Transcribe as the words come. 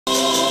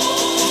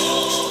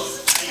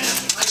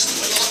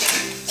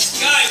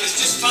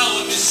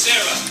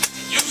Sarah.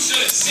 You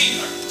should have seen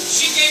her.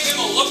 She gave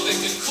him a look that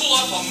could cool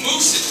off a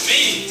moose at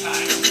mating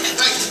time.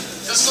 Hey,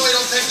 just so he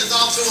don't take the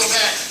doll to a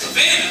vet.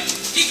 Havana,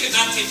 he could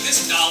not take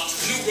this doll to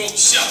New Road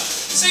Show.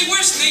 Say,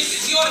 where's Nathan?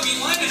 He ought to be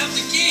lining up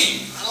the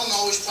game. I don't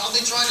know. He's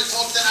probably trying to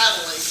talk to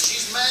Adelaide.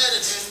 She's mad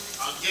at him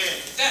again.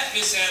 That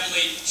Miss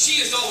Adelaide,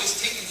 she is always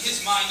taking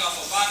his mind off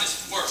of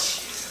honest work.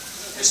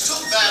 It's too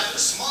bad that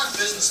a smart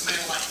businessman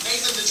like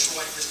Nathan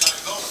Detroit has got to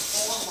go and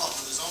fall in love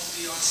with his own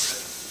fiancée.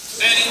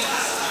 Benny,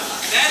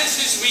 that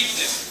is his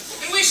weakness.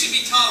 And we should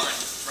be tolerant,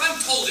 for I'm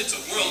told it's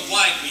a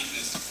worldwide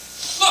weakness.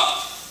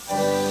 Look!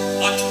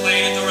 What's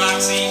playing at the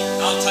Roxy?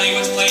 I'll tell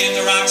you what's playing at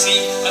the Roxy.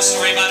 A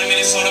story about a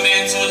Minnesota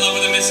man so in love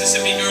with a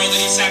Mississippi girl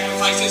that he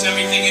sacrifices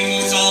everything and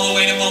moves all the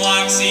way to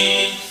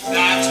Biloxi.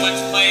 That's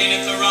what's playing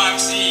at the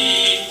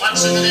Roxy.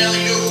 What's in the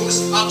Daily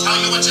News? I'll tell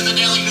you what's in the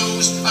Daily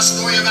News. A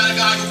story about a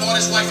guy who bought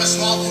his wife a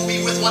small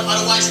poopy with what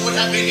otherwise would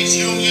have been his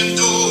union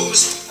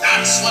dues.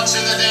 That's what's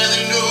in the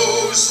Daily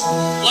News.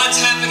 What's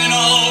happening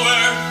all over?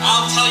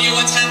 I'll tell you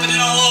what's happening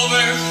all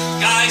over.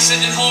 Guy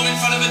sitting at home in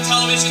front of a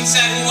television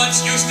set who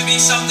once used to be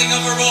something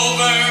of a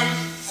rover.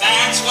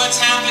 That's what's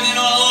happening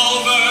all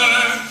over.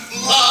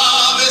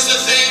 Love is the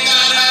thing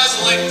that has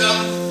licked him,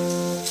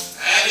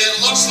 and it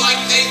looks like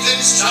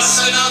Nathan's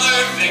just another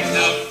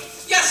victim.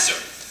 Yes, sir.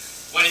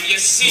 When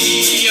you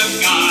see a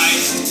guy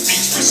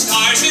reach for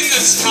stars in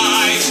the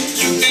sky,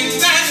 you can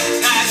bet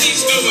that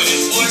he's doing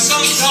it for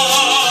some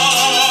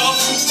dough.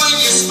 When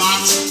you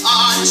spot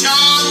a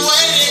John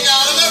waiting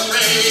out of the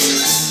rain,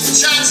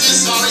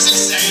 chances are he's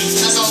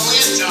insane, as only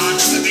a John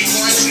could be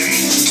for a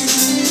Jane.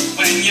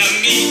 When you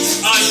meet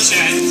a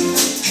gent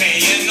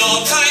paying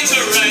all kinds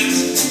of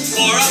rent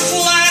for a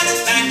flat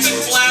that could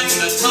flatten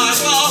the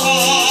Taj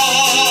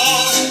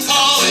Mahal,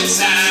 call it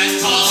sad,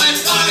 call it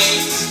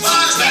funny, but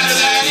it's better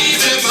than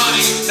even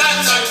money that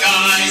the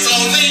guy's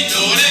only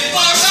doing it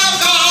for some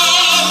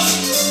dough.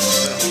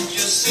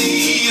 You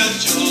see a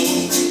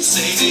Joe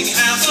saving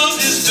half of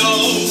his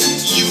dough,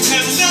 you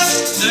can bet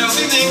they'll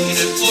be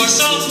making it for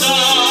some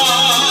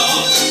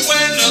dough.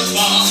 When the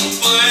bum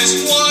buys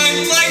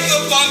wine like the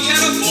bum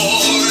can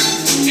afford,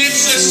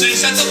 it's a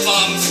cinch that the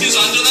bum is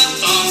under the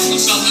thumb of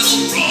some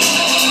little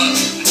broad.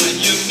 When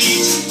you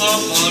meet a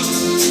bug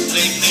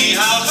lately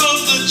out of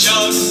the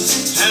jug,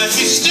 and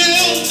he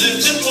still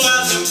lives in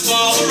platinum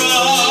for the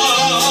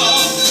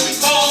rub,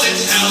 call it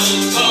hell,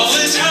 call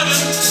it heaven,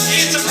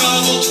 it's a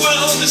problem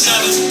 12 to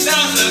 7,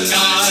 that the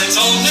guy's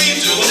only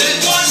doing it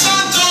for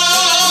some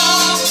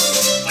dough.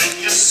 When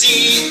you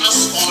see a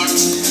sport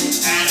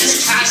and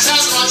his cash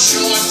has run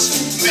short,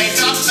 make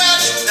a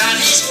bet that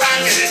he's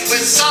packing it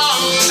with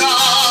some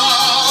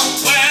dough.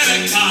 When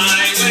a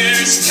guy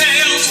wears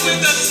tails with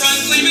the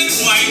front gleaming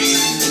white,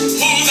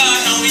 who the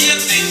hell do you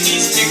think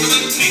he's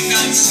tickling pink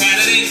on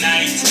Saturday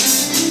night?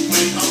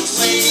 When a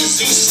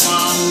lazy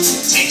slob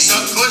takes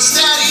a good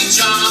steady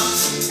job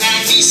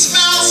and he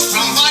smells